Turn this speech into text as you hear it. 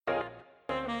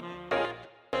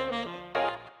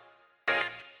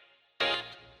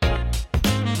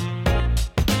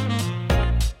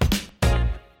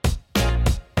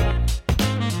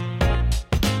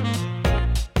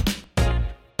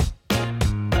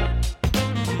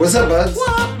What's up, buds?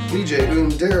 What? BJ, Boone,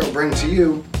 Daryl bring to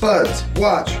you Buds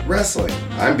Watch Wrestling.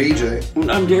 I'm BJ.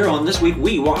 And I'm Daryl, and this week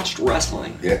we watched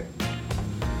wrestling. Yeah.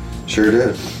 Sure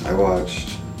did. I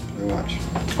watched. I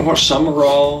watched Summer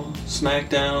Raw,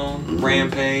 SmackDown,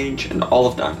 Rampage, and all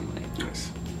of Dynamite.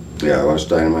 Nice. Yeah, I watched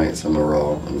Dynamite, Summer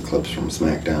Raw, and clips from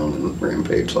SmackDown and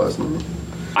Rampage last night.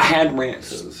 I had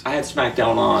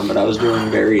SmackDown on, but I was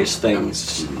doing various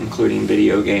things, including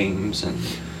video games and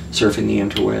surfing the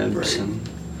interwebs. Right. And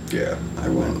Yeah, I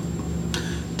went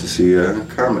to see a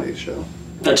comedy show.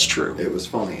 that's true. It was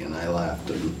funny, and I laughed,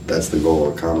 and that's the goal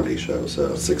of a comedy show,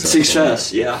 so successful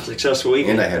Successful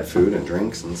weekend. And I had food and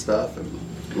drinks and stuff, and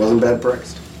it wasn't bad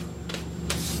priced.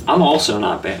 I'm also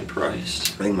not bad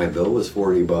priced. I think my bill was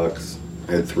 $40.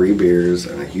 I had 3 beers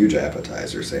and a huge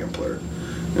appetizer sampler.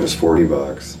 It was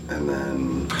 $40, and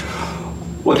then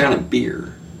What kind of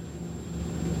beer?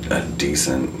 a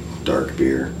decent dark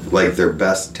beer, like their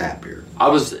best tap beer. I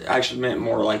was actually meant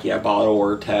more like bottle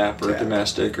or tap or Tap.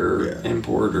 domestic or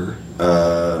import or.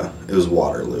 It was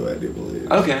Waterloo, I do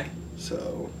believe. Okay.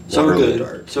 So So Waterloo good.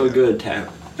 Dark, So a yeah. good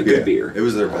tap. A good beer. It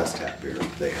was their best tap beer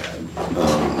they had.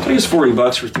 I think it's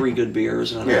 $40 for 3 good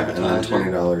beers and an Yeah, and then appetizer.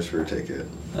 $20 for a ticket.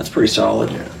 That's pretty solid.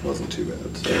 Yeah, it wasn't too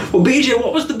bad. So. Well, BJ,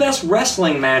 what was the best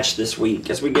wrestling match this week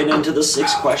as we get into the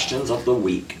 6 questions of the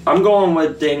week? I'm going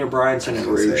with Daniel Bryanson and I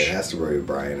was gonna say, it Roosh. has to be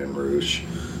Bryan and Roosh.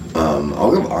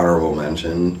 I'll give honorable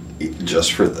mention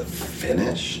just for the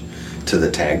finish to the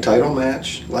tag title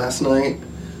match last night.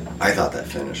 I thought that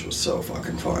finish was so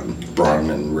fucking fun. Braun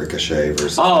and Ricochet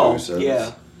versus the Usos.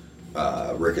 Yeah.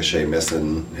 Ricochet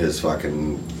missing his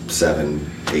fucking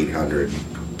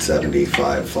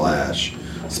 875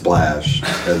 splash,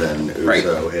 and then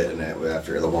Uso hitting it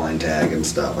after the wine tag and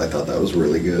stuff. I thought that was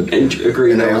really good. And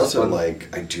agree. And that I was also fun.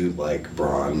 I do like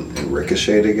Braun and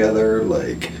Ricochet together,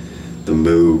 like the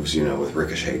moves, with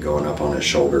Ricochet going up on his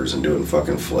shoulders and doing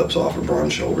fucking flips off of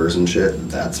Braun's shoulders and shit.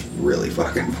 That's really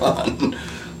fucking fun.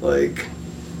 I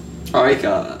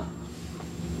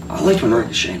liked when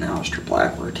Ricochet and Aleister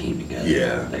Black were a team together.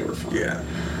 Yeah. They were fun. Yeah.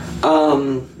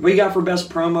 What you got for best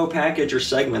promo package or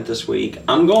segment this week?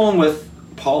 I'm going with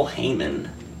Paul Heyman.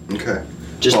 Okay.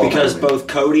 Just Paul because Heyman. both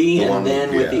Cody The and one-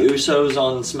 then with the yeah. Usos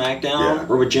on SmackDown, Yeah.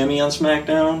 or with Jimmy on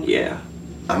SmackDown, yeah.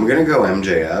 I'm gonna go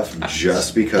MJF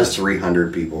just because That's-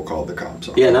 300 people called the cops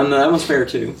on Yeah, him. no, that one's fair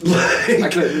too. I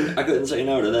Like, couldn't say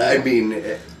no to that. I mean,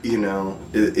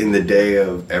 in the day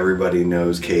of everybody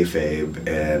knows kayfabe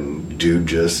and dude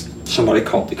just Somebody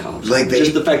called the cops. Like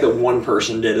Just the fact that one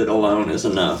person did it alone is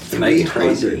enough to make it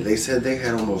 300. crazy. They said they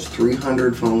had almost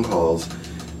 300 phone calls,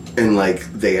 and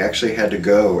they actually had to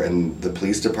go, and the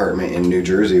police department in New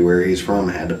Jersey, where he's from,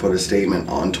 had to put a statement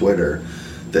on Twitter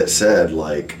that said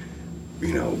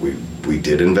we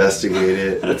did investigate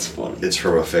it. That's funny. It's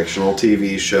from a fictional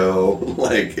TV show.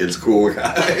 It's cool,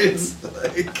 guys.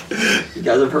 You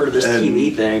guys have heard of this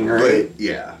TV thing, right?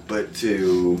 But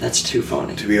That's too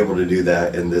funny. to be able to do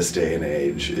that in this day and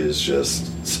age is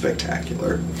just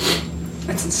spectacular.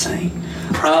 That's insane.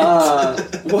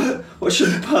 What should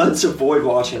the buds avoid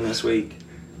watching this week?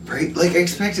 Right, I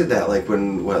expected that.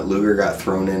 When Luger got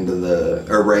thrown into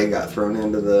Ray got thrown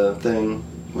into the thing.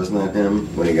 Wasn't that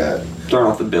him when he got Thrown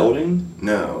off the building?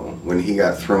 No, when he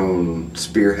got thrown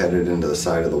spearheaded into the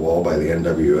side of the wall by the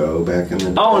NWO back in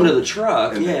the day. Oh, into the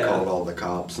truck, And they yeah. called all the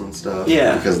cops and stuff.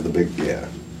 Yeah. Because of the big,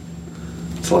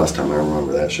 It's the last time I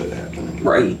remember that shit happening.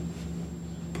 Right.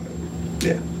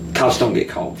 Yeah. Cops don't get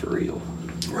called for real.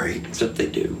 Right. Except they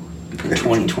do. In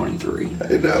 2023.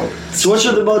 I know. So what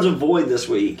should the buds avoid this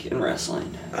week in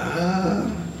wrestling?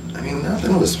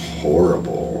 Nothing was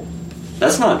horrible.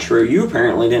 That's not true. You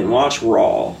apparently didn't watch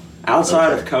Raw.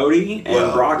 Outside of Cody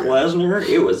and Brock Lesnar,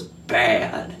 it was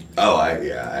bad. Oh,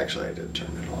 actually I did turn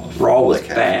it off. Raw was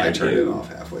bad, I turned dude. it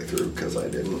off halfway through because I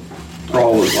didn't.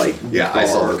 Raw was I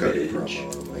saw the Cody promo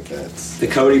and I'm like, that's... The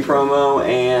Cody promo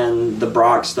and the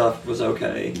Brock stuff was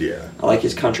okay. Yeah. I like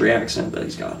his country accent that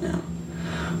he's got now.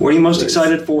 What are you most Nice.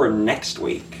 excited for next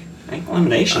week? I think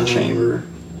Elimination Chamber.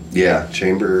 Yeah,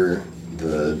 Chamber,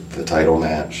 the title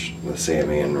match with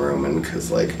Sammy and Roman,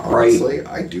 because honestly,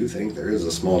 I do think there is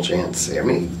a small chance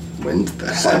Sammy wins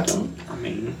that. Something. I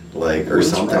mean, Or wouldn't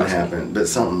something surprise me. happened, but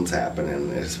something's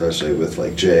happening, especially with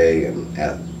Jay and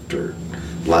after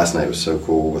last night was so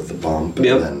cool with the bump, and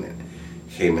Yep. then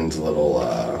Heyman's little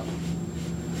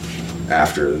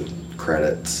after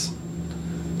credits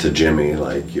to Jimmy,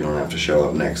 you don't have to show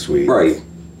up next week. Right.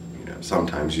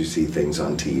 Sometimes you see things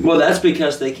on TV. Well, that's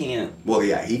because they can't. Well,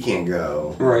 yeah, he can't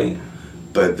go. Right.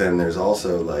 But then there's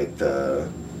also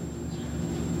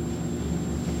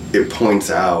it points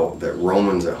out that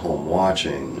Roman's at home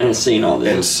watching And seeing all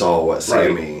this. and saw what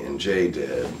Sammy and Jay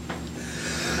did.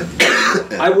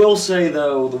 I will say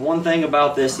though, the one thing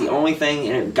about this, the only thing,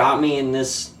 and it got me in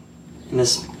this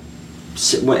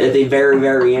at the very,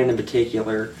 very end in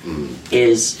particular,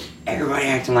 is everybody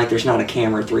acting like there's not a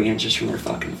camera 3 inches from their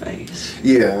fucking face.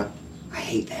 Yeah. I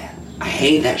hate that. I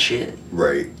hate that shit.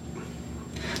 Right.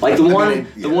 Like the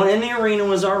one in the arena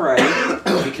was alright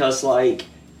because like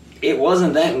it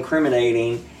wasn't that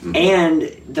incriminating, and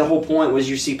the whole point was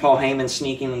you see Paul Heyman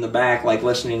sneaking in the back, like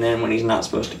listening in when he's not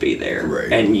supposed to be there,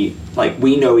 right? And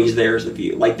we know he's there as a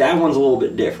view. Like that one's a little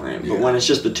bit different, but when it's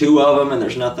just the two of them and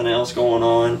there's nothing else going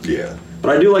on, yeah.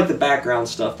 But I do like the background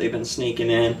stuff they've been sneaking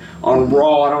in on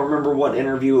Raw. I don't remember what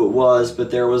interview it was,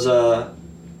 but there was a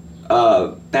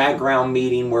background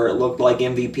meeting where it looked like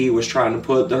MVP was trying to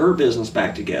put the Hurt Business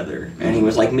back together, and he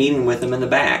was like meeting with him in the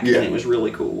back, and it was really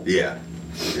cool. Yeah.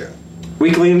 Yeah.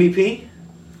 Weekly MVP?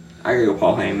 I gotta go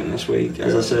Paul Heyman this week,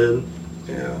 as I said.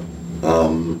 Yeah.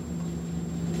 And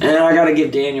I gotta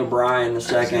give Daniel Bryan the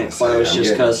second close,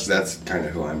 just because that's kind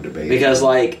of who I'm debating. Because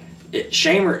like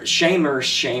Sheamus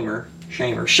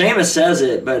says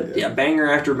it, but banger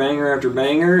after banger after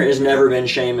banger has never been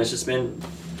Sheamus. It's been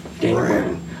Daniel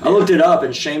Bryan. I looked it up,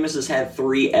 and Sheamus has had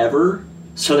 3 ever.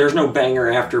 So there's no banger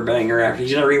after banger after.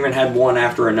 He's never even had one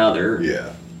after another.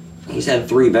 Yeah. He's had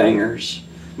 3 bangers.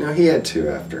 No, he had 2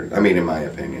 after. I mean, in my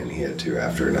opinion, he had 2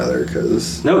 after another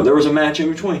because. No, there was a match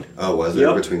in between. Oh, was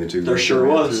there between the 2? There sure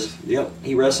was. Yep,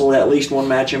 he wrestled at least one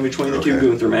match in between the 2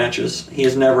 Gunther matches. He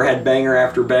has never had banger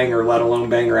after banger, let alone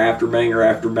banger after banger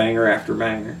after banger after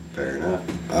banger. Fair enough.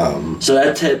 So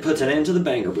that puts an end to the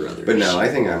Banger Brothers. But no, I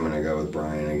think I'm gonna go with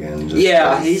Bryan again.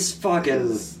 He's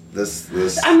fucking.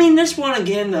 This. I mean, this one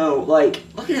again though. Like,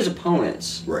 look at his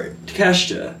opponents. Right.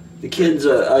 Takeshita. The kid's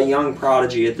a young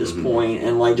prodigy at this point,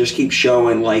 and like just keeps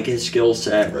showing like his skill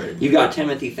set. Right. You've got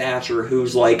Timothy Thatcher,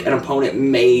 who's like an opponent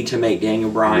made to make Daniel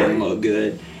Bryan look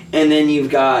good, and then you've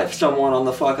got someone on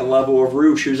the fucking level of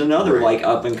Roosh, who's another like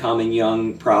up and coming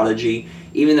young prodigy.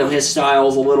 Even though his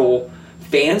style's a little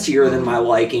fancier than my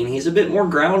liking, he's a bit more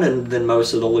grounded than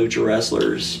most of the lucha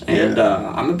wrestlers, and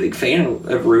I'm a big fan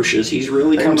of Roosh's. He's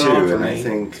really coming on for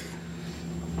me.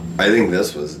 I think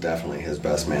this was definitely his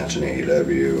best match in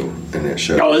AEW, and it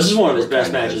showed. Oh, this is one of his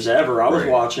best matches ever. I was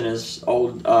watching his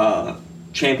old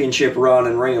championship run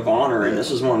in Ring of Honor, and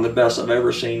this is one of the best I've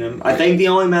ever seen him. I think the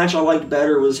only match I liked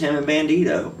better was him and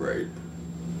Bandito. Right.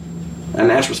 That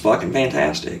match was fucking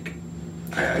fantastic.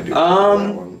 I do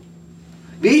that one.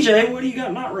 BJ, what do you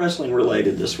got not wrestling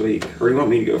related this week? Or do you want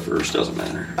me to go first? Doesn't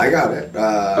matter. I got it.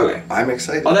 Okay. I'm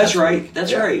excited. Oh, that's right.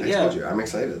 That's right. I told you. I'm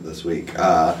excited this week.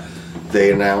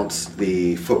 They announced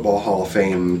the Football Hall of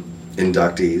Fame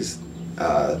inductees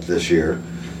this year,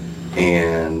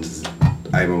 and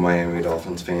I'm a Miami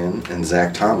Dolphins fan, and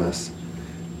Zach Thomas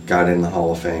got in the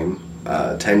Hall of Fame.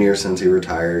 10 years since he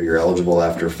retired. You're eligible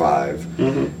after 5. He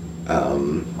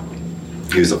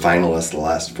was a finalist the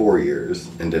last 4 years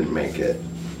and didn't make it.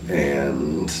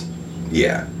 And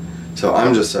so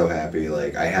I'm just so happy.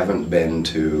 Like, I haven't been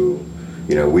to,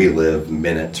 we live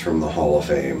minutes from the Hall of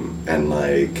Fame, and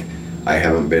like I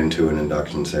haven't been to an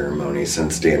induction ceremony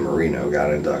since Dan Marino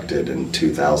got inducted in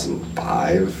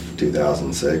 2005,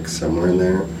 2006, somewhere in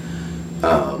there.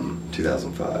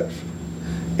 2005.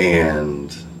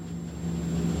 And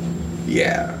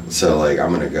so like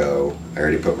I'm gonna go. I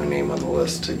already put my name on the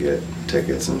list to get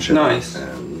tickets and shit. Nice.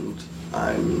 And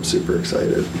I'm super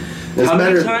excited. How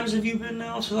many times have you been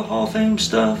now to the Hall of Fame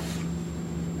stuff?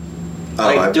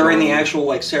 Like during the actual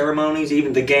like ceremonies,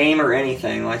 even the game or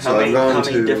anything. Like how many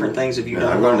different things have you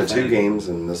done? I've gone to 2 games,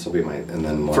 and this will be my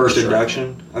first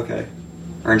induction. Okay.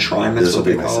 Or enshrinement. This will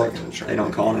be my second enshrinement. They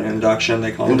don't call it an induction.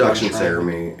 They call it induction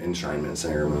ceremony, enshrinement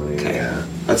ceremony. Okay. Yeah,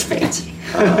 that's fancy.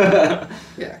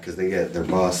 Because they get their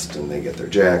bust and they get their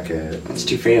jacket. That's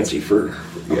too fancy for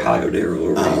Ohio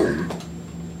Daryl over here.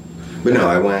 But no,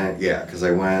 I went. Because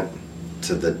I went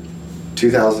to the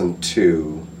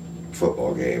 2002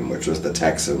 football game, which was the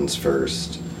Texans'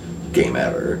 first game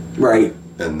ever. Right.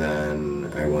 And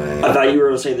then I went. I thought you were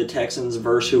going to say the Texans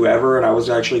versus whoever, and I was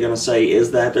actually going to say,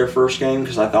 is that their first game?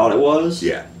 Because I thought it was.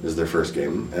 Yeah, it was their first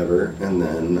game ever. And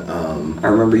then. I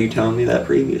remember you telling me that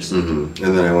previously. Mm-hmm.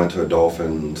 And then I went to a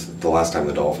Dolphins, the last time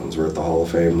the Dolphins were at the Hall of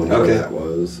Fame, whenever that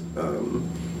was.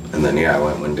 And then, I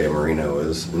went when Dan Marino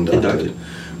was inducted.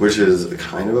 Which is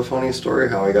kind of a funny story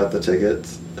how I got the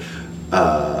tickets.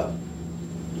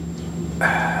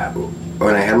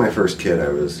 When I had my first kid, I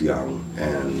was young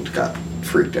and got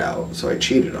freaked out, so I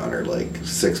cheated on her like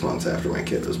 6 months after my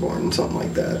kid was born, something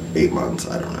like that. 8 months,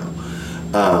 I don't know.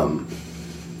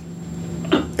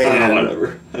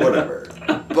 And whatever.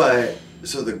 But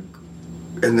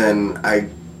and then I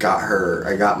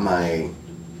I got my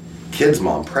kid's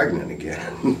mom pregnant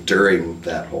again during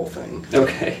that whole thing.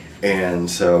 Okay. And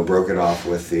so broke it off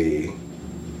with the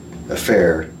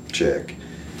affair chick.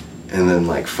 And then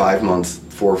like 4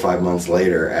 or 5 months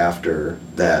later after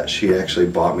that, she actually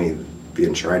bought me the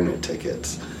enshrinement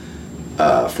tickets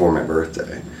for my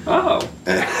birthday. Oh.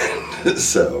 And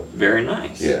so. Very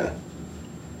nice. Yeah.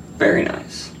 Very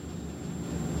nice.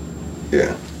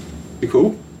 Yeah. You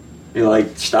cool? You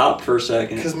like stopped for a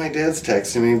second. Because my dad's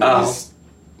texting me, but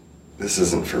this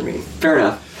isn't for me. Fair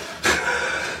enough.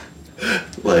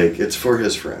 Like, it's for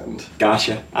his friend.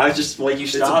 Gotcha. I was just like, you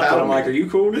stopped, and I'm like, are you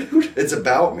cool, dude? It's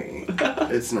about me.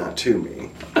 It's not to me.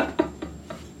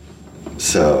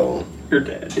 So. Your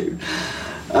dad, dude.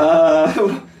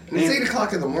 It's 8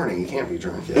 o'clock in the morning. You can't be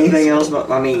drunk yet. Anything else? But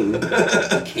I mean,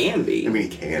 you can be. I mean,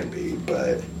 he can be,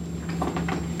 but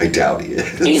I doubt he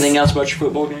is. Anything else about your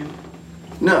football game?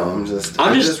 No, I'm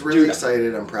just really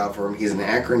excited. I'm proud for him. He's an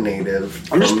Akron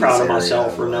native. I'm just proud of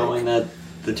myself for knowing that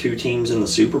the two teams in the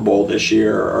Super Bowl this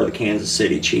year are the Kansas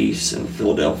City Chiefs and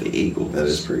Philadelphia Eagles. That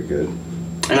is pretty good.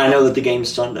 And I know that the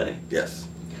game's Sunday. Yes.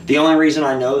 The only reason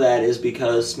I know that is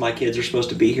because my kids are supposed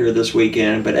to be here this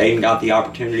weekend, but Aiden got the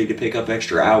opportunity to pick up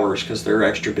extra hours because they're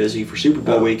extra busy for Super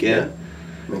Bowl weekend.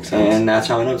 Yeah. Makes sense. And that's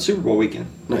how I know it's Super Bowl weekend.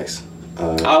 Nice.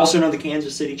 I also know the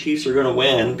Kansas City Chiefs are going to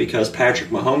win because Patrick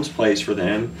Mahomes plays for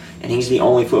them, and he's the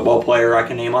only football player I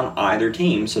can name on either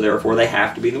team, so therefore they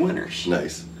have to be the winners.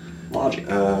 Nice. Logic.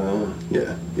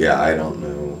 Yeah. Yeah, I don't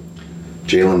know.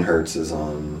 Jalen Hurts is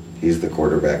on. He's the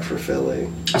quarterback for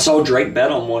Philly. I saw Drake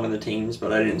bet on one of the teams,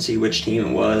 but I didn't see which team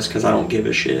it was because I don't give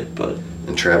a shit. But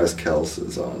and Travis Kelce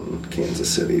is on Kansas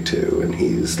City too, and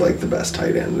he's like the best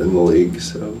tight end in the league.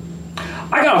 So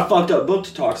I got a fucked up book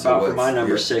to talk about for my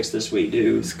number 6 this week,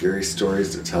 dude. Scary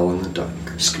stories to tell in the dark.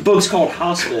 This book's called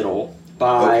Hospital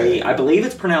by, I believe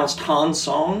it's pronounced Han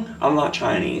Song. I'm not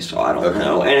Chinese, so I don't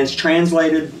know. And it's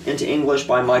translated into English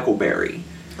by Michael Berry.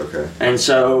 Okay. And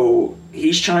so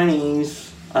he's Chinese.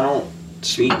 I don't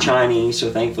speak Chinese, so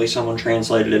thankfully someone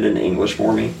translated it into English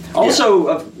for me. Also,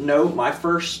 of note, my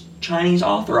first Chinese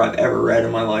author I've ever read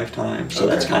in my lifetime, so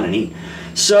that's kind of neat.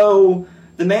 So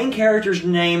the main character's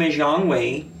name is Yang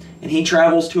Wei, and he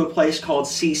travels to a place called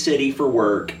Sea City for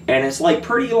work, and it's like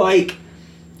pretty like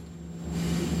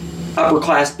upper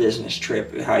class business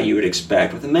trip, how you would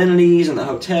expect, with amenities and the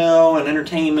hotel and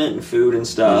entertainment and food and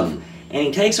stuff. And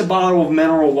he takes a bottle of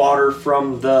mineral water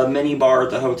from the mini bar at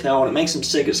the hotel, and it makes him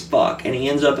sick as fuck. And he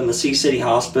ends up in the Sea City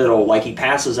Hospital, like he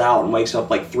passes out and wakes up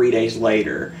like 3 days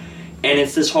later. And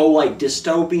it's this whole like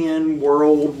dystopian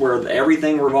world where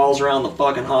everything revolves around the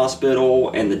fucking hospital,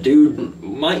 and the dude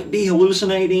might be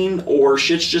hallucinating or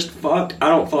shit's just fucked. I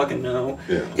don't fucking know.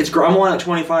 Yeah. I'm only like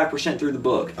 25% through the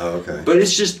book. Oh, okay. But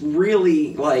it's just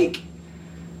really like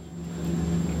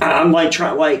I'm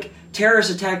like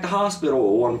terrorists attack the hospital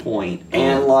at one point,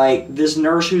 and like this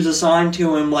nurse who's assigned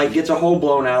to him like gets a hole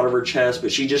blown out of her chest,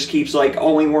 but she just keeps like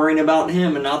only worrying about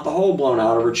him and not the hole blown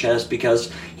out of her chest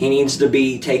because he needs to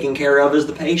be taken care of as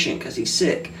the patient because he's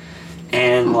sick.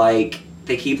 And like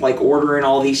they keep like ordering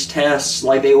all these tests.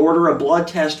 Like they order a blood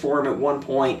test for him at one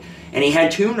point, and he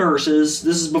had 2 nurses.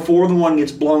 This is before the one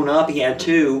gets blown up. He had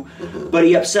 2, but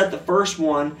he upset the first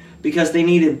one because they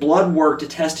needed blood work to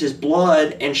test his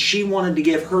blood, and she wanted to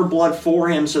give her blood for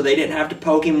him so they didn't have to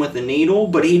poke him with the needle,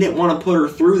 but he didn't want to put her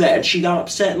through that, and she got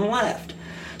upset and left.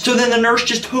 So then the nurse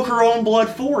just took her own blood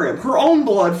for him,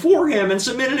 and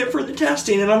submitted it for the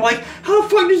testing, and I'm like, how the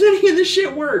fuck does any of this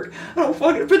shit work? I don't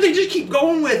fucking, but they just keep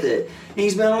going with it. And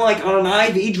he's been like on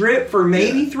an IV drip for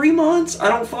maybe 3 months, I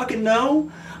don't fucking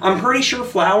know. I'm pretty sure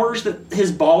Flowers that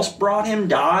his boss brought him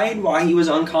died while he was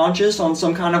unconscious on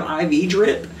some kind of IV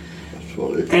drip.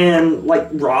 And like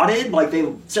rotted, like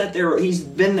they sat there, he's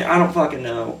been there, I don't fucking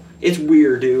know. It's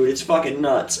weird, dude. It's fucking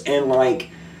nuts. And like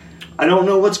I don't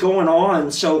know what's going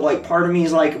on, so like part of me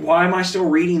is like, why am I still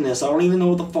reading this? I don't even know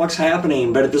what the fuck's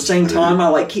happening, but at the same time I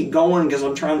like keep going because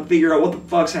I'm trying to figure out what the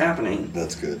fuck's happening.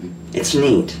 That's good. It's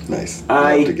neat. Nice. You'll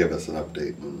have to give us an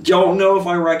update. Don't know if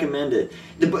I recommend it.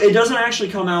 It doesn't actually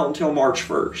come out until March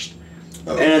 1st.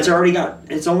 Okay. And it's only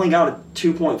got a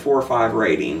 2.45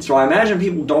 rating, so I imagine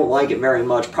people don't like it very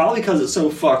much, probably because it's so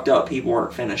fucked up people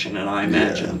aren't finishing it, I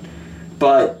imagine. Yeah.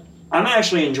 But I'm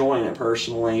actually enjoying it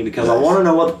personally because I want to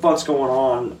know what the fuck's going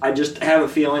on. I just have a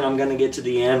feeling I'm going to get to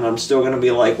the end and I'm still going to be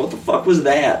like, what the fuck was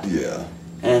that? Yeah.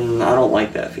 And I don't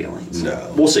like that feeling. So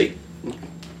no. We'll see.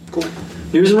 Cool.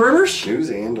 News and rumors?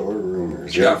 News and or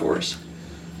rumors. Yeah, for us.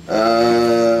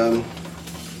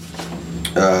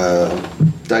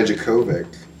 Dijakovic,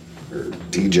 or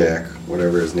Dijak,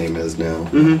 whatever his name is now.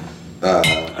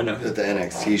 I know. At the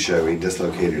NXT show, he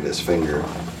dislocated his finger.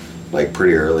 like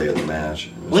pretty early in the match.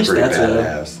 It At was least pretty that's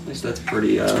badass. at least that's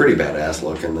pretty. It's pretty badass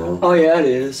looking though. Oh yeah, it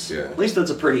is. Yeah. At least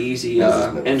that's a pretty easy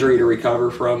That's injury to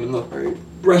recover from in the Right.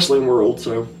 wrestling world.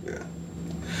 So. Yeah.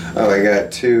 Oh, I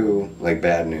got two like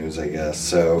bad news, I guess.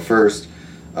 So first,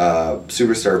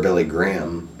 superstar Billy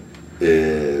Graham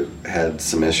had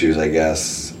some issues, I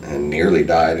guess, and nearly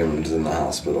died and was in the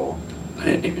hospital. I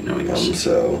didn't even know he was.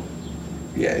 So,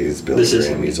 yeah, he's Billy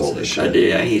Graham. He's old as shit.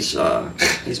 Yeah, he's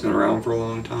been around for a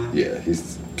long time. Yeah,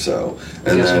 he's so.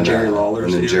 And then Jerry Lawler.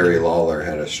 And then Jerry Lawler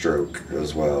had a stroke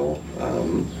as well.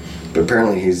 But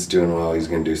apparently he's doing well. He's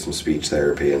going to do some speech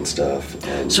therapy and stuff.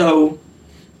 So,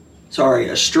 sorry,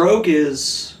 a stroke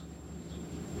is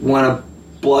when a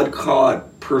blood clot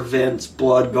prevents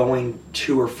blood going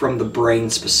to or from the brain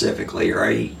specifically,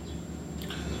 right?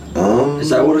 Is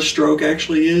that what a stroke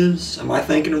actually is? Am I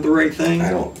thinking of the right thing? I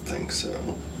don't think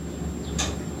so.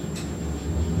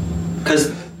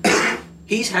 Because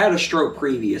he's had a stroke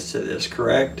previous to this,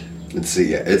 correct? It's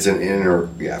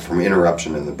from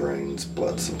interruption in the brain's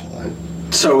blood supply.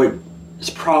 So it's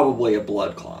probably a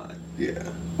blood clot. Yeah.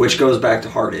 Which goes back to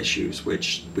heart issues,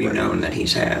 which we've Right. known that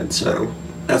he's had. So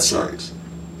that sucks.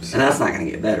 And that's not going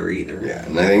to get better either. Yeah,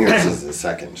 and I think this is the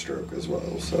second stroke as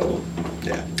well. So,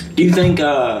 yeah. Do you think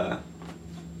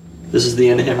this is the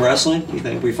end of him wrestling? Do you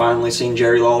think we finally seen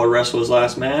Jerry Lawler wrestle his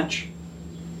last match?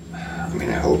 I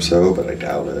mean, I hope so, but I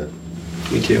doubt it.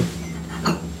 Me too.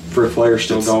 Ric Flair's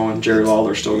still going. Jerry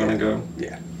Lawler's still going to go.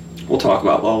 Yeah. We'll talk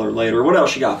about Lawler later. What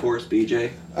else you got for us, BJ?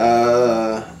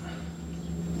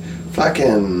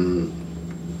 Fucking.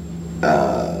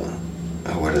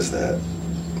 What is that?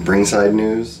 Ringside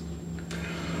News?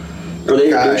 Are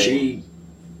they the douchey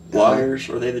liars?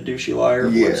 Are they the douchey liar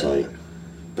website?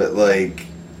 But like,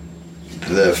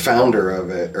 the founder of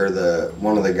it, or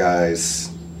one of the guys,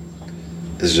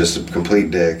 is just a complete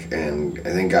dick, and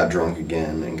I think got drunk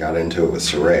again and got into it with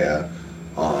Saraya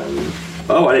on.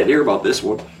 Oh, I didn't hear about this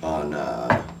one. On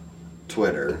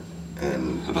Twitter,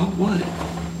 and about what?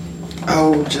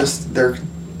 Oh, just they're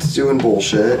doing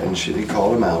bullshit, and he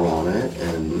called him out on it,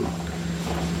 and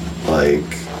like,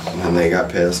 then they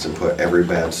got pissed and put every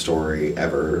bad story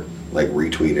ever, like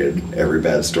retweeted every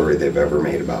bad story they've ever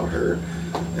made about her.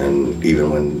 And even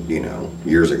when,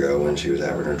 years ago when she was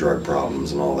having her drug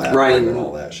problems and all that, right, bringing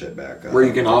all that shit back up. Where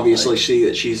you can obviously see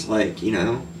that she's like,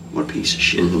 what a piece of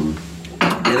shit. Mm-hmm.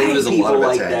 I think it was a lot of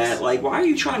like that. Like, why are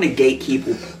you trying to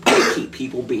gatekeep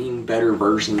people being better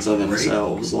versions of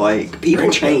themselves? Right. Like, people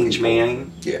change,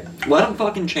 man. Yeah. Let them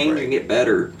fucking change and get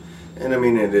better. And I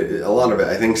mean, a lot of it,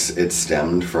 I think it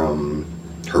stemmed from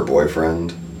her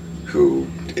boyfriend, who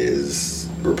is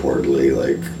reportedly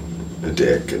like a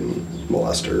dick and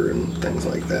molester and things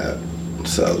like that.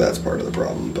 So that's part of the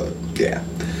problem. But yeah,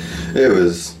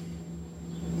 it's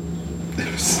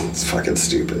fucking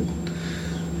stupid.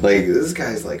 Like, this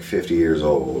guy's like 50 years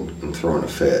old and throwing a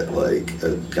fit like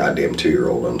a goddamn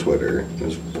 2-year-old on Twitter. It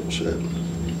was bullshit.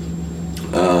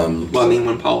 Well, I mean,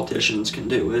 when politicians can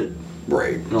do it.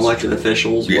 Right. And elected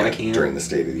officials, why can't? During the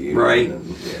State of the Union. Right.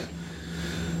 And, yeah.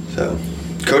 So,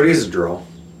 Cody's a draw.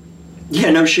 Yeah,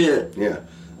 no shit. Yeah.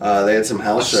 They had some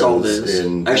house shows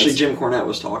in... Actually, Jim Cornette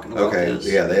was talking about this.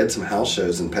 Okay, yeah, they had some house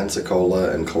shows in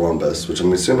Pensacola and Columbus, which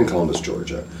I'm assuming Columbus,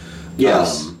 Georgia.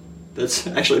 Yes. That's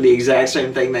actually the exact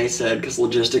same thing they said, because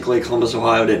logistically, Columbus,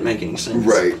 Ohio didn't make any sense.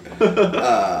 Right.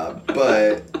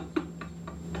 But,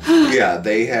 yeah,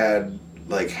 they had,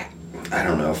 like, I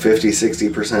don't know,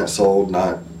 50-60% sold,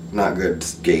 not good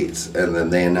gates. And then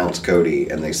they announced Cody,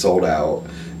 and they sold out,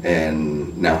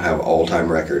 and now have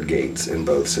all-time record gates in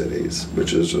both cities,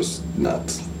 which is just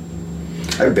nuts.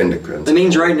 I've been to Pensacola. That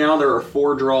means right now there are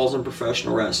 4 draws in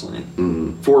professional wrestling.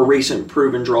 Mm-hmm. 4 recent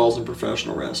proven draws in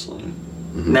professional wrestling.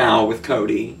 Mm-hmm. Now with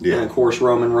Cody, yeah. And of course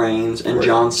Roman Reigns and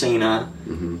John Cena,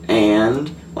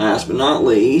 and last but not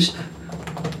least,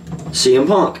 CM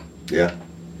Punk. Yeah.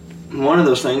 One of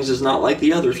those things is not like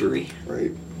the other 3.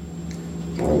 Right.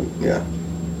 Well, yeah.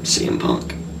 CM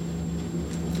Punk.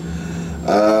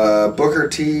 Booker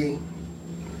T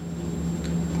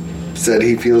said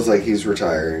he feels like he's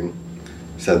retiring.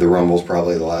 Said the Rumble's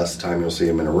probably the last time you'll see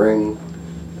him in a ring,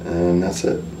 and that's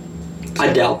it. So,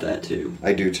 I doubt that too.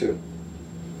 I do too.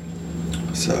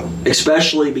 So.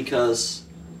 Especially because,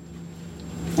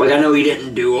 like, I know he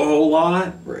didn't do a whole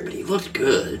lot, right. But he looked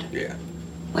good. Yeah.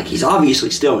 Like, he's obviously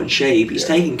still in shape. He's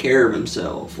taking care of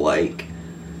himself. Like,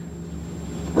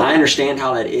 I understand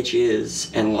how that itch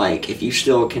is, and, like, if you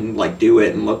still can, like, do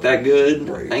it and look that good,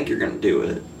 I think you're going to do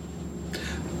it.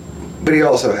 But he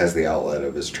also has the outlet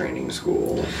of his training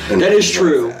school. That is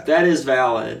true. That is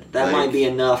valid. That might be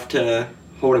enough to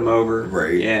hold him over.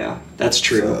 Right. Yeah, that's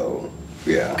true. So,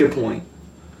 yeah. Good point.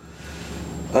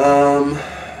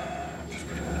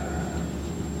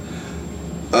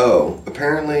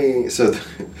 So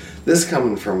this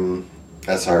coming from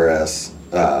SRS,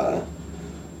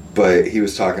 but he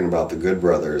was talking about the Good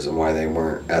Brothers and why they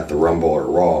weren't at the Rumble or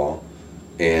Raw,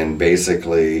 and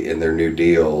basically in their new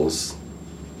deals,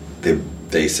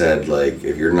 they said like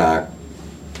if you don't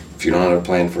have a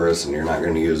plan for us and you're not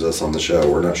going to use us on the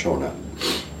show, we're not showing up.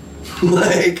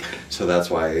 Like, so that's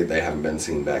why they haven't been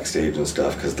seen backstage and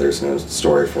stuff, because there's no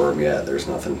story for them yet. There's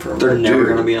nothing for them. They're never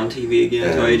going to be on TV again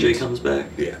until AJ comes back.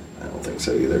 Yeah, I don't think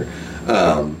so either.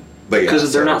 But yeah, because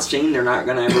if they're not seen, they're not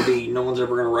going to ever be. No one's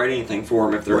ever going to write anything for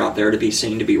them if they're not there to be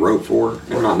seen, to be wrote for.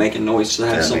 They're not making noise to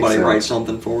have somebody write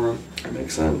something for them. That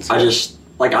makes sense. I just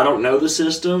I don't know the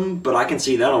system, but I can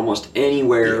see that almost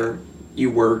anywhere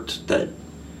you worked that.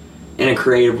 In a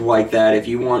creative like that, if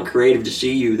you want creative to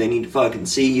see you, they need to fucking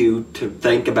see you to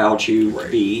think about you, to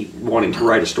be wanting to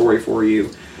write a story for you.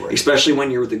 Right. Especially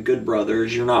when you're the Good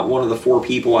Brothers. You're not one of the 4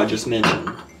 people I just mentioned.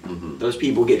 Mm-hmm. Those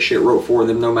people get shit wrote for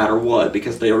them no matter what,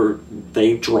 because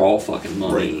they draw fucking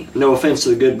money. Right. No offense to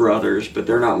the Good Brothers, but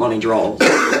they're not money draws.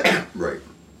 Right.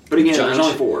 But again, there's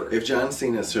only 4. If John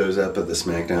Cena shows up at the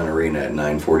SmackDown Arena at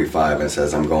 9:45 and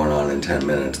says, I'm going on in 10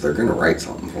 minutes, they're going to write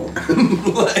something for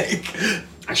him.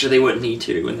 Actually, they wouldn't need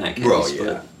to in that case. Well,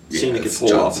 yeah. But Cena could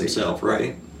pull off himself,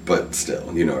 right? But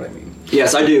still, you know what I mean.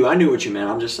 Yes, I do. I knew what you meant.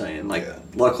 I'm just saying,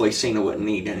 luckily Cena wouldn't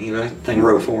need anything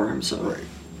wrote for him, so. Right.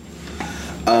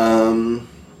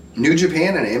 New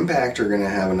Japan and Impact are going to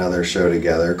have another show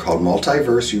together called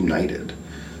Multiverse United.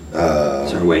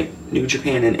 Sorry, wait. New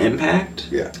Japan and Impact?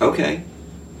 Yeah. Okay.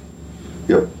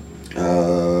 Yep.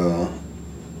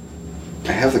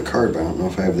 I have the card, but I don't know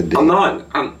if I have the date. I'm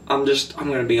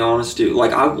going to be honest, dude.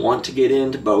 I want to get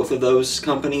into both of those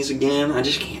companies again. I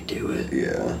just can't do it.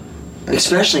 Yeah.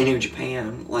 Especially New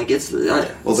Japan. It's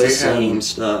the same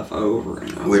stuff over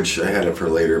and over. Which I had it for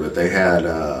later, but they had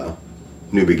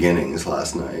New Beginnings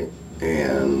last night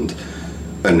and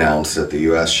announced at the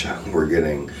US show we're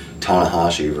getting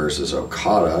Tanahashi versus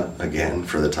Okada again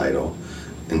for the title.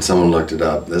 And someone looked it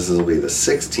up. This will be the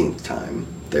 16th time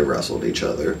they wrestled each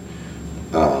other.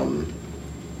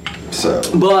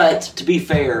 But to be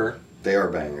fair, they are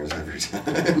bangers every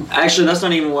time. Actually, that's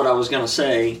not even what I was gonna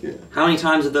say. Yeah. How many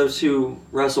times have those two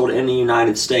wrestled in the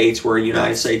United States, where a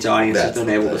United States audience has been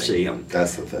able to see them?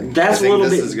 That's the thing. That's a little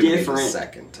bit different. Be the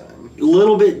second time. A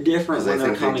little bit different when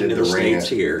they're coming to the States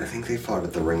here. I think they fought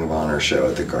at the Ring of Honor show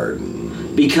at the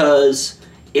Garden. Because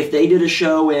if they did a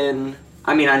show in,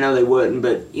 I know they wouldn't,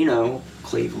 but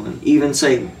Cleveland, even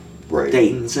say. Right.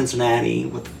 Dayton, Cincinnati,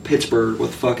 with Pittsburgh,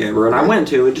 with fuck ever, and I went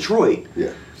to it, Detroit.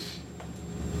 Yeah.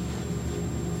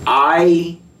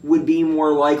 I would be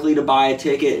more likely to buy a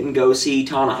ticket and go see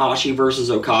Tanahashi versus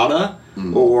Okada,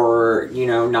 or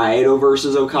Naito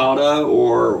versus Okada,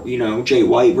 or Jay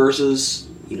White versus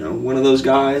one of those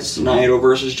guys, Naito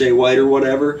versus Jay White or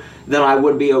whatever, than I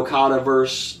would be Okada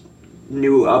versus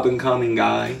new up and coming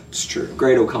guy. It's true.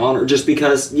 Great O'Connor, just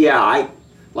because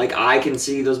I can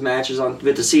see those matches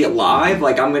but to see it live,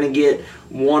 I'm going to get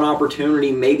one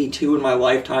opportunity, maybe 2 in my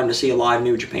lifetime to see a live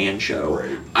New Japan show.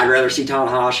 Right. I'd rather see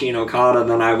Tanahashi and Okada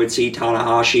than I would see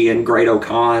Tanahashi and Great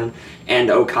O'Con and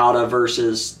Okada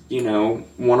versus,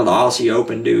 one of the Aussie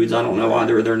Open dudes. I don't know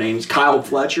either of their names. Kyle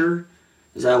Fletcher?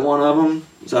 Is that one of them?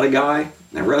 Is that a guy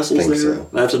that wrestles there? So.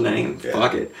 That's a name. Yeah.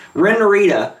 Fuck it. Ren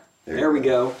Narita. There we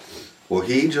go. Well,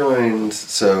 he joined,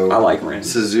 I like Ren.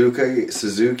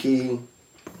 Suzuki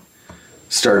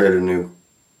started a new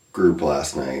group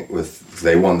last night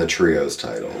they won the trios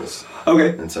titles.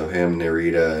 Okay. And so him,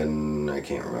 Narita, and I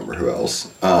can't remember who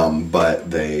else. But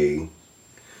they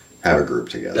have a group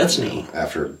together. That's neat.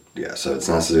 So it's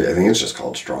not Suzuki. I think it's just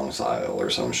called Strong Style or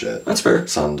some shit. That's fair.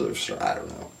 Sons of, I don't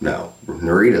know. No,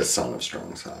 Narita's son of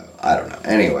Strong Style. I don't know.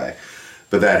 Anyway,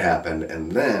 but that happened.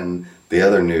 And then the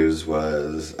other news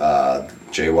was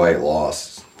Jay White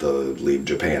lost the Leave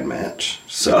Japan match.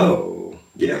 So...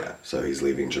 Yeah, so he's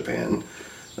leaving Japan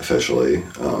officially.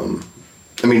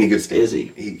 He could stay. Is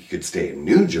he? He could stay in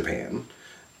New Japan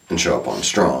and show up on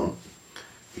Strong.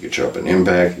 He could show up in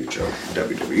Impact. He could show up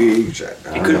in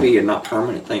WWE. It could be a not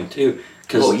permanent thing too.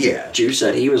 Because Juice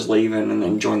said he was leaving and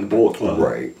then joined the Bullet Club.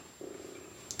 Right.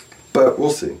 But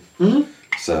we'll see. Mm-hmm.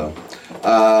 So,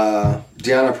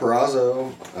 Deonna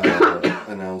Purrazzo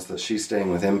announced that she's staying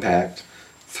with Impact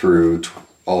through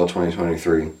all of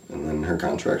 2023, and then her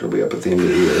contract will be up at the end of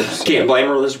the year. So. Can't blame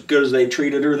her as good as they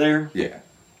treated her there. Yeah.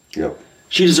 Yep.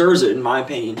 She deserves it, in my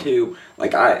opinion, too.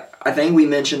 I think we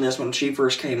mentioned this when she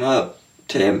first came up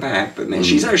to Impact, but man,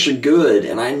 she's actually good,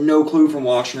 and I had no clue from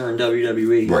watching her in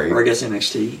WWE, or I guess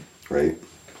NXT. Right.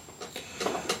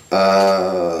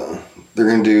 They're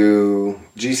going to do,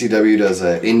 GCW does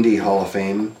a Indie Hall of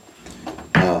Fame,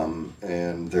 and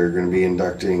and they're going to be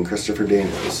inducting Christopher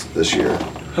Daniels this year.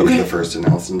 Okay. He's the first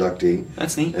announced inductee.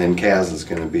 That's neat. And Kaz is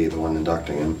going to be the one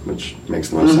inducting him, which makes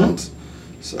the most sense.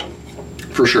 So,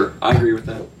 For sure. I agree with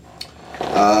that.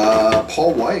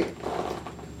 Paul White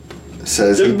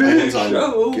says The he plans Big on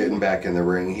Show. getting back in the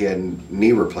ring. He had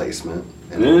knee replacement.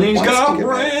 And he's wants to got get back.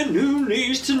 brand new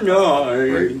knees tonight.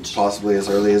 Right, possibly as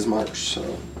early as March.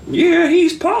 So, Yeah,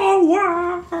 he's Paul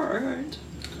White.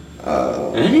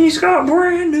 And he's got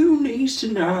brand new knees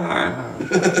tonight.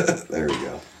 there we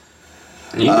go.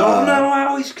 You don't know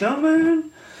how he's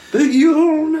coming, but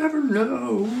you'll never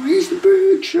know. He's the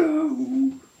Big Show.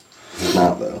 He's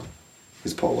not though.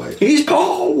 He's Paul White. He's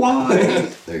Paul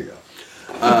White. There you go.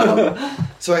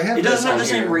 So I have. It this doesn't have on the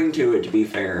same here. ring to it, to be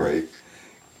fair. Right.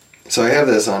 So I have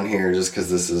this on here just because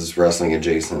this is wrestling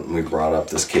adjacent, and we brought up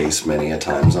this case many a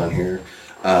times on here.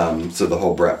 So the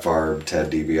whole Brett Favre,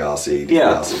 Ted DiBiase,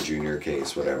 DiBiase Jr.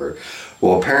 case, whatever.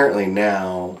 Well, apparently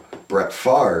now Brett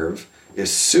Favre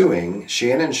is suing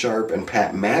Shannon Sharp and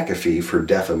Pat McAfee for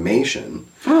defamation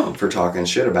for talking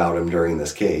shit about him during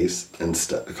this case and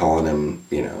calling him,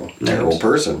 you know, terrible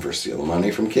person for stealing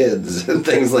money from kids and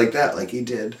things like that, like he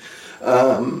did.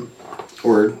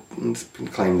 Or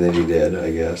claim that he did,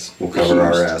 I guess. We'll cover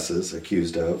our asses.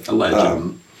 Accused of.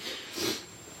 Alleged.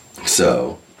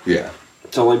 So, yeah.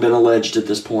 It's only been alleged at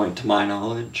this point, to my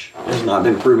knowledge. Has not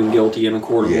been proven guilty in a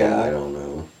court of Yeah, law. I don't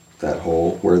know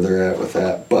where they're at with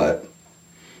that, but,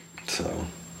 so.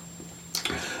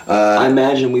 I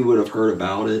imagine we would have heard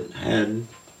about it had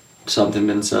something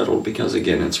been settled because,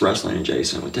 again, it's wrestling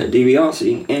adjacent with Ted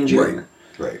DiBiase and Jr.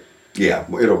 Right. Yeah,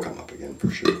 it'll come up again for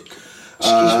sure.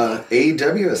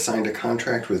 AEW has signed a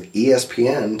contract with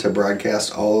ESPN to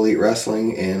broadcast All Elite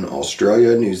Wrestling in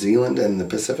Australia, New Zealand, and the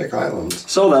Pacific Islands.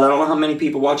 So that I don't know how many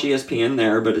people watch ESPN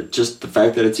there, but just the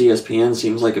fact that it's ESPN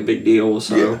seems like a big deal.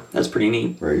 So that's pretty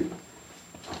neat. Right.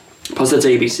 Plus, it's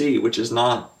ABC, which is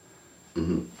not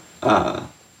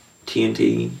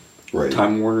TNT, Right.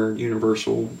 Time Warner,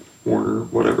 Universal, Warner,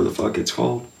 whatever the fuck it's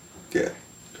called. Yeah.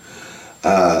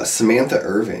 Samantha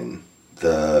Irving,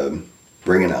 the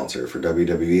ring announcer for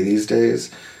WWE these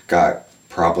days, got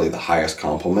probably the highest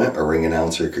compliment a ring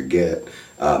announcer could get.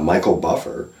 Michael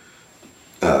Buffer,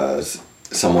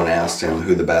 someone asked him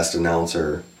who the best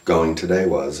announcer going today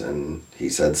was, and he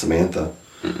said Samantha,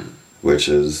 which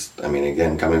is, I mean,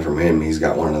 again, coming from him, he's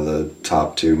got one of the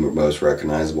top two most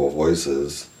recognizable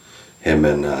voices. Him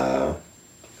and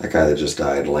that guy that just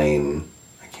died, Lane,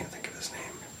 I can't think of his name.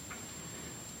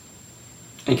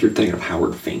 I think you're thinking of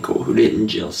Howard Finkel, who didn't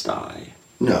just die.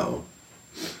 No,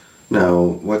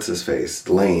 what's his face?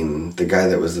 Lane, the guy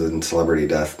that was in Celebrity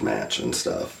Deathmatch and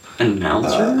stuff. An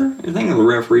announcer? You're thinking of the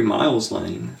referee Miles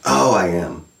Lane. Oh, I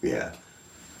am. Yeah.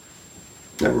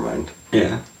 Never mind.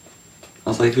 Yeah. I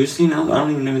was like, who's the announcer? I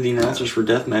don't even know who the announcers for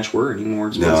Deathmatch were anymore.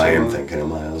 It's been No, so I am long. thinking of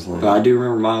Miles Lane. But I do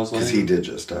remember Miles Lane. Because he did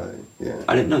just die. Yeah.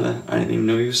 I didn't know that. I didn't even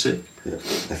know he was sick. Yeah.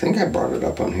 I think I brought it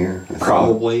up on here. I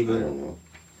Probably, thought. but I don't know.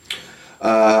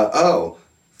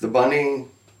 The Bunny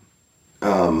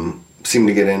seemed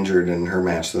to get injured in her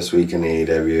match this week in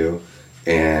AEW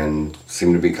and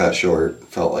seemed to be cut short.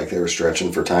 Felt like they were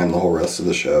stretching for time the whole rest of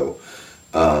the show.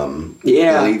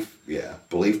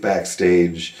 Belief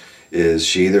backstage is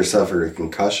she either suffered a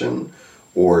concussion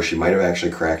or she might have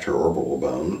actually cracked her orbital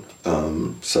bone.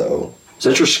 Is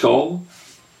that your skull?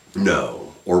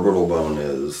 No. Orbital bone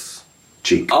is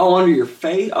cheek. Oh, under your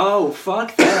face? Oh,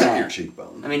 fuck that. Your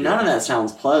cheekbone. I mean, none of that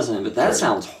sounds pleasant, but that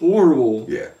sounds horrible.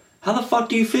 Yeah. How the fuck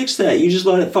do you fix that? You just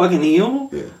let it fucking heal?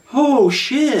 Yeah. Oh,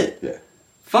 shit. Yeah.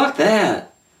 Fuck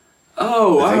that.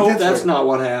 Oh, I hope that's what- not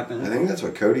what I happened. think that's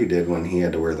what Cody did when he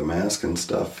had to wear the mask and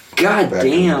stuff. God back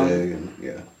in the damn. day, and,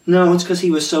 yeah. No, it's because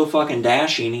he was so fucking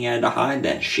dashing, he had to hide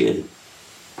that shit.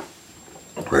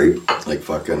 Right? Like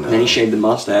fucking. And then he shaved the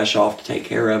mustache off to take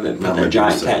care of it, put not that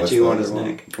giant Medusa. What's tattoo the on other his one?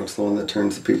 neck. What's the one that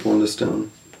turns the people into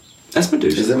stone? That's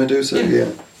Medusa. Is it Medusa? Yeah.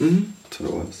 Mm-hmm. That's what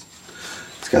it was.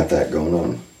 It's got that going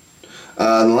on.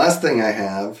 The last thing I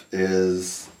have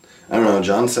is, I don't know,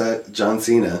 John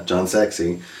Cena, John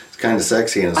Sexy. It's kind of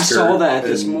sexy in a skirt. I saw that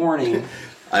this and- morning.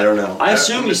 I don't know. I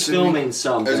assume I'm he's assuming- filming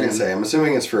something. I was gonna say, I'm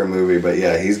assuming it's for a movie, but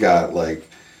yeah, he's got like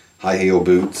high heel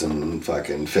boots and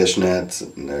fucking fishnets.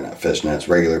 And they're not fishnets,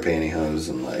 regular pantyhose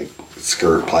and like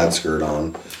plaid skirt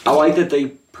on. I like that they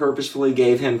purposefully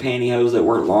gave him pantyhose that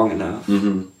weren't long enough.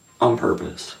 Mm-hmm. On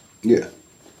purpose. Yeah.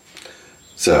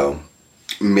 So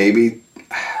maybe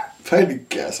if I had to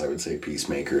guess, I would say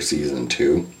Peacemaker season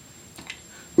 2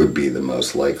 would be the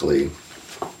most likely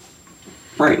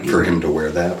Right. for him to wear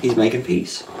that. He's making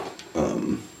peace.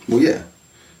 Well, yeah.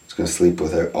 He's gonna sleep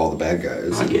with all the bad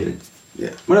guys. I get it.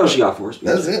 Yeah. What else you got for us?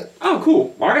 That's it. Oh,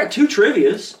 cool. Well, I got 2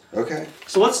 trivias. Okay.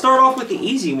 So let's start off with the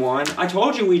easy one. I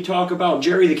told you we'd talk about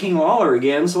Jerry the King Lawler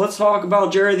again, so let's talk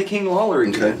about Jerry the King Lawler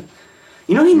again. Okay.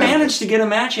 You know, he managed to get a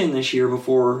match in this year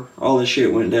before all this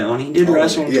shit went down. He did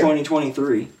wrestle in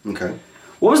 2023. Okay.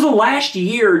 What was the last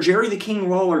year Jerry the King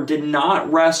Lawler did not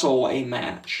wrestle a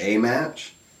match? A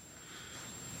match?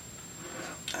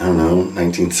 I don't know,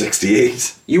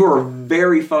 1968? You are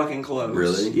very fucking close.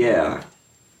 Really? Yeah.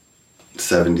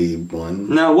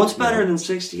 71? No, what's better than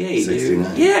 68, 69.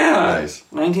 dude? Yeah. Nice.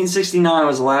 1969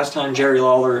 was the last time Jerry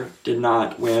Lawler did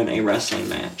not win a wrestling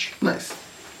match. Nice.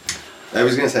 I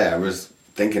was going to say, I was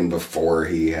thinking before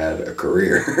he had a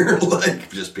career, like,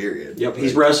 just period. Yep,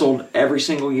 he's wrestled every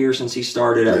single year since he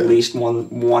started, at least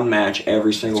one match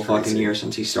every single fucking year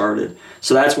since he started.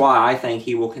 So that's why I think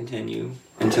he will continue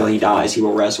until he dies. He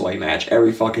will wrestle a match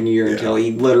every fucking year until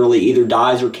he literally either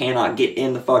dies or cannot get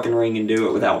in the fucking ring and do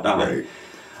it without dying. Right.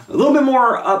 A little bit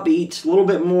more upbeat, a little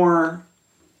bit more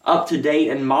up-to-date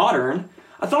and modern.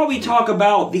 I thought we'd talk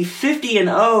about the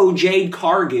 50-0 Jade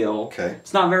Cargill. Okay.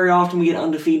 It's not very often we get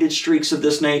undefeated streaks of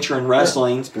this nature in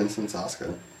wrestling. It's been since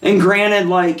Asuka. And granted,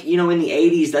 like, you know, in the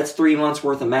 80s, that's 3 months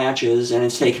worth of matches, and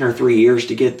it's taken her 3 years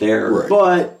to get there. Right.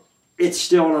 But it's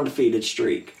still an undefeated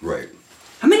streak. Right.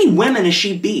 How many women has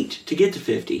she beat to get to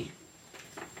 50?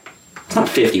 It's not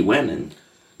 50 women.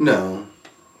 No.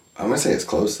 I'm going to say it's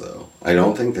close, though. I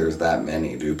don't think there's that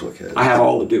many duplicates. I have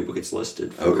all the duplicates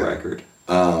listed for the record.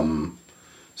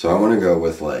 So I want to go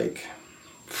with, like,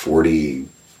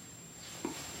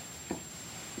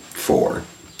 44.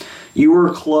 You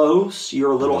were close.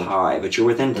 You're a little high, but you're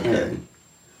within 10. Okay.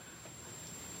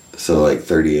 So, like,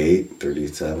 38,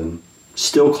 37.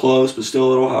 Still close, but still a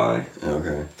little high.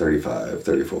 Okay. 35,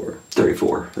 34.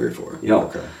 34. 34. Yep.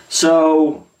 Okay.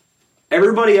 So,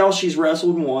 everybody else she's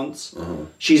wrestled once. Uh-huh.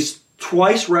 She's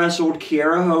twice wrestled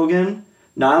Kiera Hogan,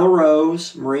 Nyla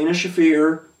Rose, Marina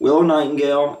Shafir, Willow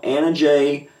Nightingale, Anna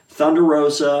Jay, Thunder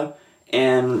Rosa,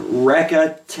 and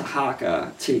Rekka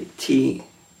Tahaka.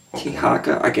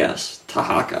 Tahaka, I guess.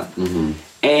 Tahaka. Mm-hmm.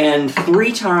 And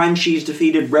 3 times she's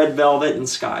defeated Red Velvet and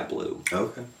Sky Blue.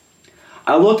 Okay.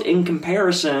 I looked in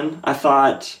comparison. I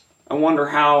thought, I wonder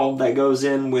how that goes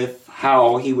in with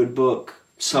how he would book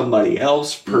somebody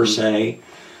else, per se.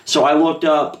 So I looked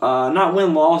up, not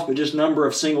win-loss, but just number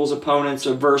of singles opponents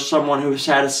versus someone who's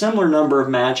had a similar number of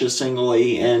matches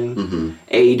singly in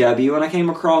AEW, and I came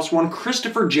across one,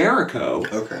 Christopher Jericho,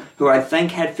 who I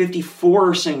think had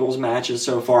 54 singles matches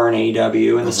so far in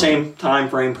AEW in the same time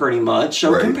frame pretty much,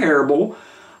 so comparable.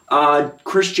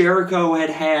 Chris Jericho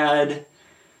had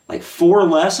like 4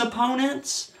 less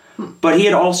opponents, but he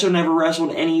had also never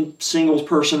wrestled any singles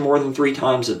person more than 3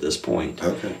 times at this point.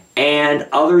 Okay. And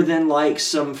other than like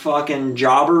some fucking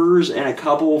jobbers and a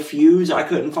couple feuds, I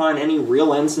couldn't find any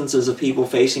real instances of people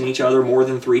facing each other more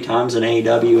than 3 times in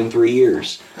AEW in 3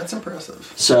 years. That's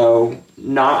impressive. So,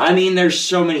 there's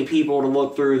so many people to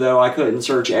look through, though. I couldn't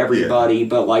search everybody,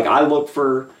 but like I looked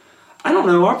for, I don't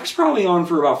know, I was probably on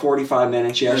for about 45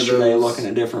 minutes yesterday looking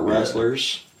at different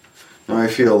wrestlers. No, I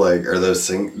feel like, are those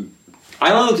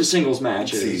I looked at singles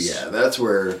matches. See, yeah, that's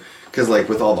where, because like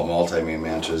with all the multi-man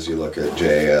matches, you look at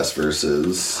JAS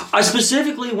versus... I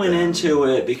specifically went into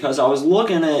it because I was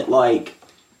looking at, like,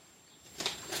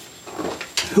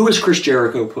 who has Chris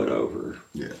Jericho put over?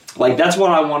 Yeah. Like, that's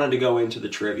what I wanted to go into the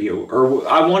trivia, or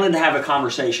I wanted to have a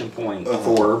conversation point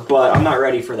for, but I'm not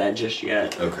ready for that just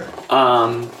yet. Okay.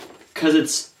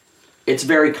 Because it's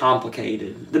very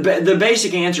complicated. The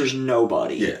basic answer is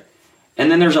nobody. Yeah. And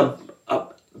then there's a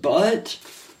but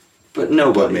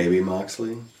nobody. But maybe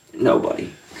Moxley?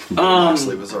 Nobody.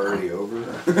 Moxley was already over.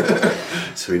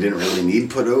 So he didn't really need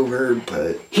put over,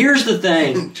 but... Here's the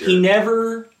thing. He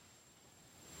never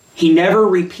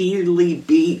repeatedly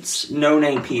beats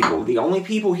no-name people. The only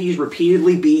people he's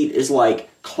repeatedly beat is like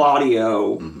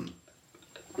Claudio.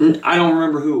 I don't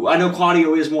remember who. I know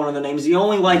Claudio is one of the names. The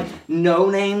only like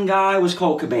no-name guy was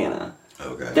Colt Cabana.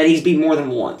 Okay. That he's beat more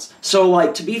than once. So,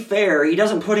 like, to be fair, he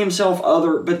doesn't put himself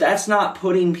but that's not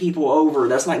putting people over.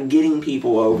 That's not getting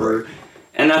people over. Right.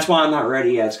 And that's why I'm not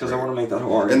ready yet, because I want to make that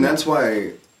whole argument. And that's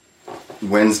why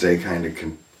Wednesday kind of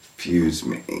confused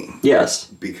me. Yes.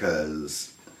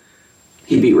 Because...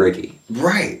 he beat Ricky.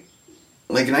 Right.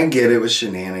 Like, and I get it with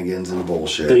shenanigans and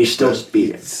bullshit. But he still just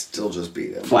beat him. Still just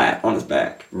beat him. Flat on his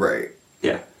back. Right.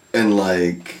 Yeah. And,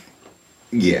 like,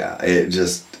 yeah, it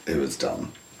was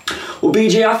dumb. Well,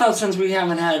 BJ, I thought since we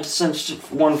haven't had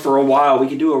one for a while, we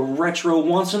could do a retro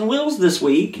Once and Wills this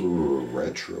week. Ooh,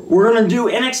 retro. We're going to do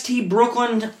NXT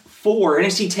Brooklyn 4,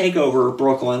 NXT TakeOver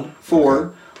Brooklyn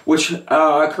 4, which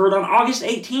occurred on August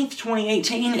 18th,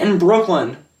 2018 in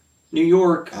Brooklyn, New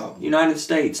York, Oh. United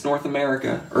States, North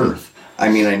America, Earth. I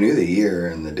mean, I knew the year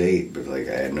and the date, but like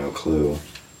I had no clue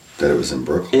that it was in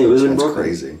Brooklyn. It was in That's Brooklyn.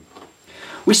 Crazy.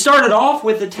 We started off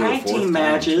with the tag For the fourth team time,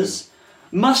 matches.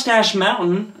 Mustache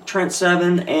Mountain, Trent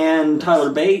Seven and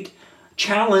Tyler Bate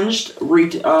challenged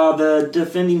the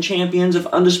defending champions of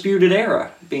Undisputed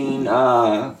Era, being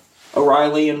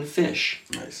O'Reilly and Fish.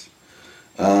 Nice.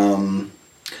 I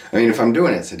mean, if I'm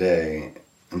doing it today,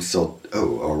 I'm still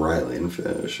O'Reilly and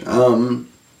Fish.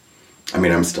 I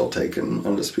mean, I'm still taking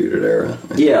Undisputed Era.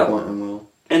 Yeah. Will.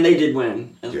 And they did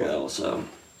win as well, so.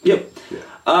 Yep. Yeah.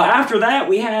 After that,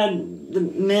 we had the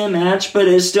men match, but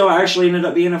it still actually ended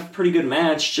up being a pretty good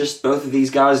match. Just both of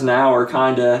these guys now are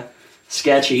kind of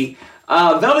sketchy.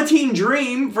 Velveteen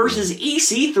Dream versus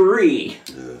EC3.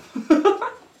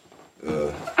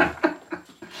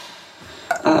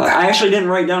 I actually didn't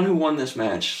write down who won this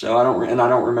match, so I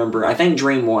don't remember. I think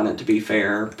Dream won it, to be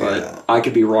fair, but I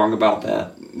could be wrong about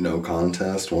that. No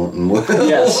contest, wanting Will.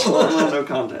 Yes, no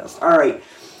contest. All right.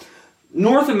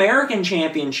 North American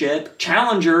Championship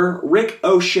challenger Rick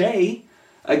O'Shea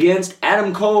against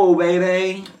Adam Cole,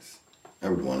 baby. I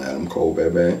would want Adam Cole,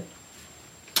 baby.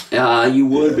 You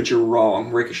would, but you're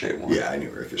wrong. Ricochet won. Yeah, I knew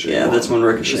Ricochet. Yeah, won. that's when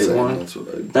Ricochet won.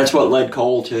 That's what led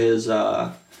Cole to his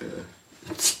to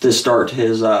start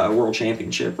his world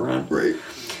championship run. Right.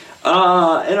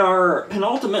 In our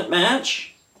penultimate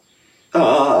match,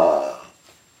 our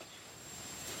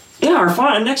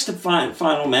next to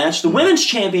final match, the women's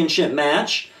championship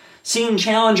match, seeing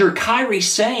challenger Kairi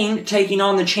Sane taking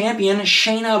on the champion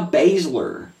Shayna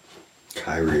Baszler.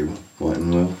 Kairi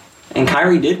wanting Will. And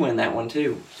Kairi did win that one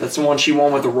too. That's the one she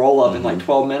won with the roll-up in like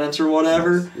 12 minutes or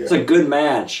whatever. Yes, yeah. It's a good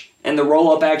match. And the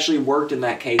roll-up actually worked in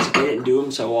that case. They didn't do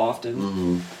them so often.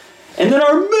 Mm-hmm. And then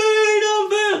our main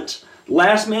event,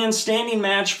 last man standing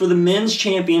match for the men's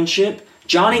championship.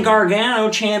 Johnny Gargano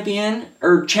challenging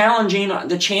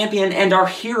the champion and our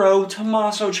hero,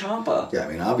 Tommaso Ciampa. Yeah,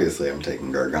 I mean, obviously I'm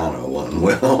taking Gargano, wanting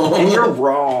Will. And you're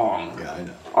wrong. Yeah, I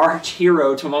know. Our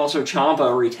hero, Tommaso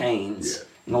Ciampa, retains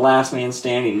in the last man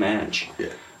standing match.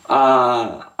 Yeah.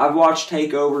 I've watched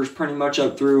takeovers pretty much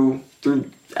up through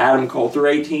Adam Cole, through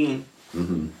 18.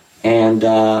 Mm-hmm. And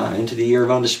into the year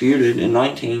of Undisputed in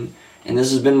 19. And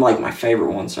this has been like my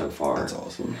favorite one so far. That's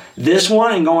awesome. This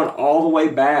one and going all the way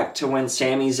back to when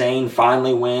Sami Zayn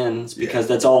finally wins, because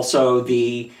that's also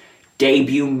the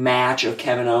debut match of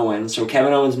Kevin Owens. So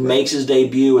Kevin Owens makes his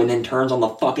debut and then turns on the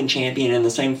fucking champion in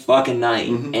the same fucking night.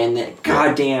 Mm-hmm. And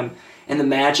goddamn, and the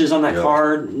matches on that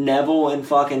card, Neville and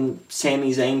fucking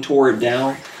Sami Zayn tore it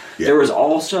down. Yeah. There was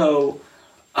also,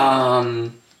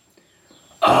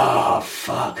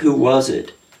 who was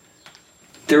it?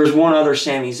 There was one other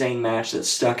Sami Zayn match that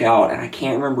stuck out, and I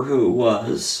can't remember who it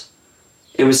was.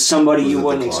 It was somebody you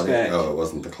wouldn't expect. Oh, it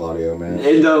wasn't the Claudio match?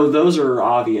 Those are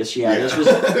obvious, yeah. This was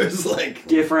it was like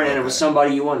different, and it was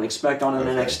somebody you wouldn't expect on an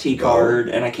NXT card,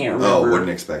 and I can't remember. Oh, wouldn't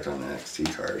expect on an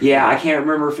NXT card. Yeah, I can't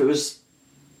remember if it was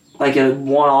like a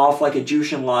one-off, like a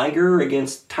Jushin Liger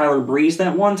against Tyler Breeze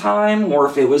that one time, or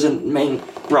if it was a main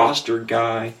roster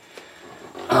guy.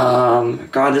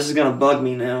 God, this is going to bug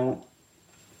me now.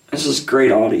 This is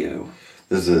great audio.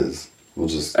 This is. We'll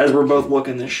just... As we're both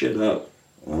looking this shit up.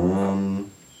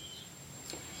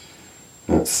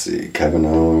 Let's see. Kevin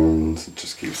Owens. It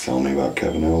just keeps telling me about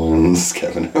Kevin Owens.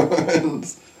 Kevin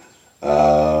Owens.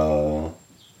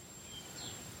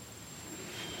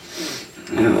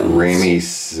 Rami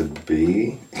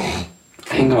Sabi.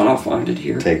 Hang on, I'll find it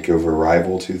here. Takeover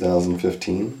Rival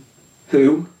 2015.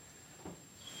 Who?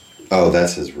 Oh,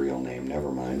 that's his real name.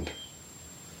 Never mind.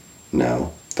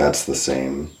 No, that's the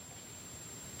same.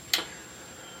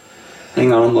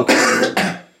 Hang on, I'm looking.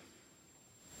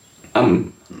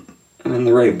 I'm in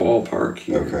the right ballpark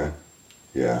here. Okay.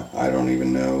 Yeah, I don't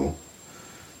even know.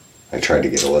 I tried to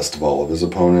get a list of all of his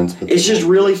opponents, but it's just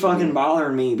really fucking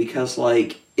bothering me because,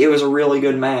 like, it was a really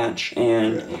good match,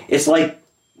 and it's like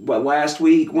last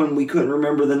week when we couldn't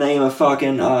remember the name of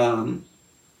fucking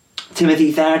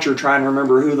Timothy Thatcher, trying to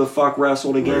remember who the fuck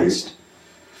wrestled against. Right.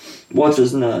 What's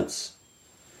his nuts?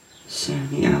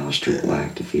 Sammy Aleister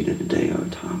Black defeated Hideo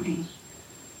Itami.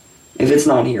 If it's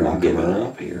not here, I'll give it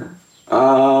up here.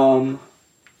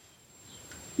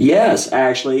 Yes,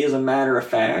 actually, as a matter of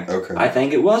fact, I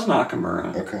think it was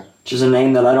Nakamura. Okay. Which is a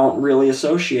name that I don't really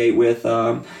associate with.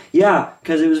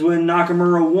 Because it was when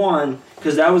Nakamura won,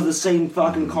 because that was the same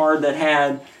fucking card that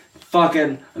had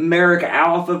fucking America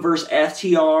Alpha versus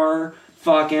FTR,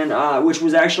 which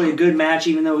was actually a good match,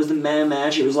 even though it was the men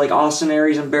match. It was like Austin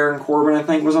Aries and Baron Corbin, I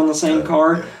think, was on the same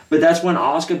card. Yeah. But that's when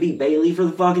Asuka beat Bayley for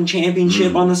the fucking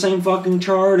championship on the same fucking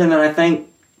card. And then I think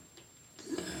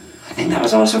And that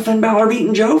was also Finn Balor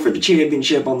beating Joe for the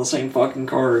championship on the same fucking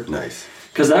card. Nice.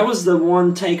 Because that was the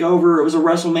one takeover. It was a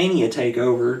WrestleMania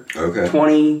takeover. Okay.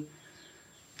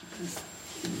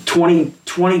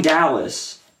 20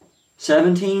 Dallas.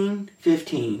 17,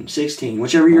 15, 16.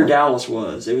 Whichever year Dallas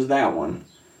was. It was that one.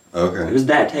 Okay. It was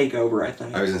that takeover, I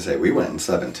think. I was going to say, we went in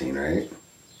 17, right?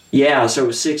 Yeah, so it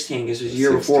was 16 because it was the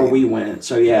year before we went.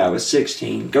 So yeah, it was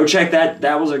 16. Go check that.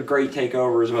 That was a great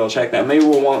takeover as well. Check that. Maybe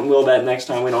we'll will that next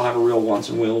time we don't have a real Wants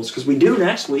and Wills. Because we do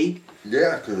next week.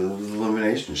 Yeah, because it was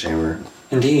Elimination Chamber.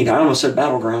 Indeed. I almost said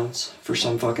Battlegrounds for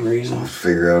some fucking reason. We'll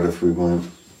figure out if we want...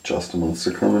 Justin wants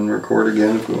to come and record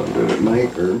again if we want to do it at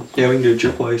night, or... Yeah, we can do it at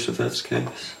your place if that's the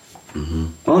case. Mm-hmm.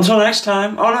 Well, until next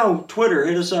time. Oh, no. Twitter.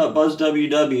 Hit us up.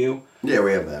 BuzzWW. Yeah,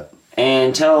 we have that.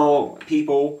 And tell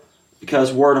people,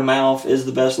 because word of mouth is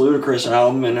the best Ludacris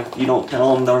album, and if you don't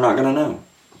tell them, they're not going to know.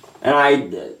 And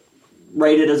I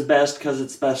rate it as best because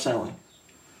it's best-selling.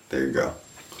 There you go.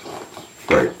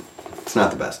 Right. It's not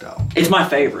the best album. It's my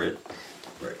favorite.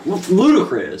 Right. Well,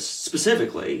 Ludacris,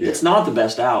 specifically. Yeah. It's not the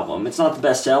best album. It's not the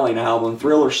best-selling album.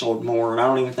 Thriller sold more, and I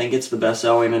don't even think it's the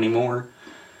best-selling anymore.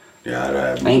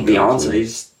 Yeah, I think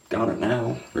Beyonce's got it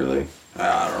now. Really?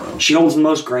 I don't know. She holds the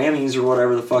most Grammys or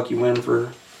whatever the fuck you win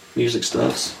for music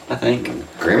stuffs, I think.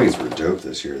 Grammys were dope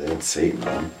this year. They had Satan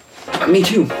on. Me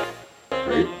too.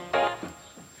 Right?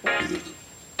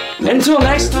 Until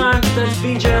next time, that's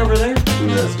BJ over there.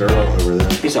 That's Daryl over there.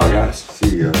 Peace out, guys.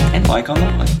 See ya. And Mike on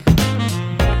the mic.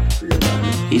 Forget about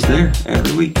it. He's there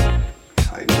every week.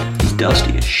 Hiding. He's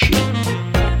dusty as shit.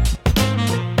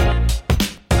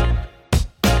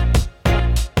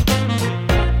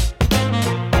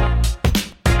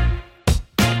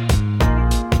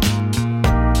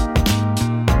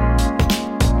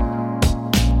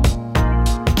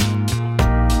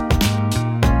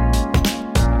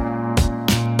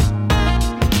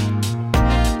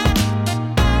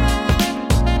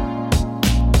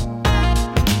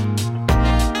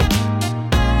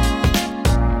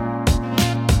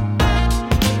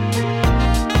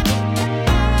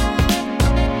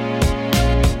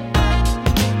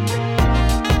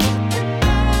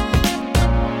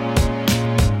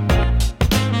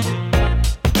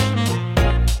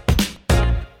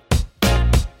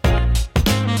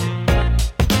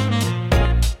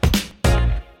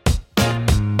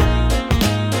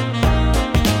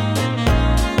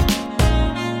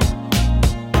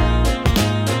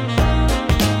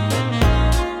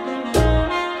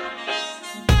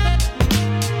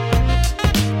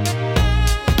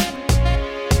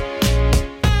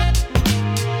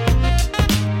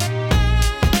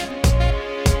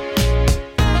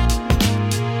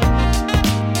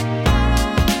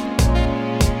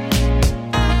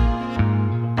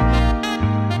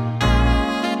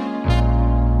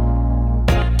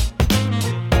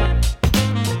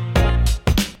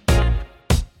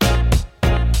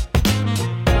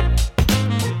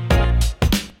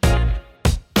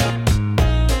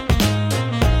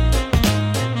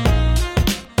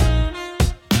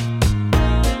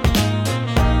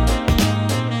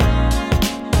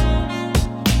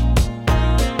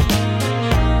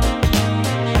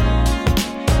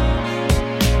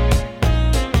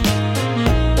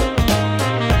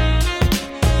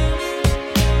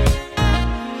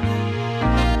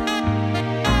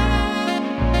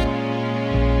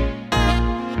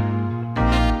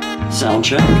 Sound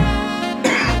check.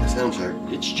 Sound check.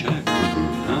 It's checked.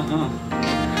 Mm-hmm.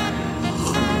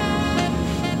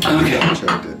 Okay.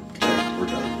 Checked it. Checked. We're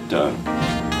done. Done.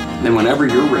 Then whenever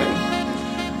you're ready.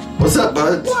 What's up,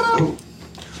 buds? What up?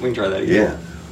 We can try that again. Yeah.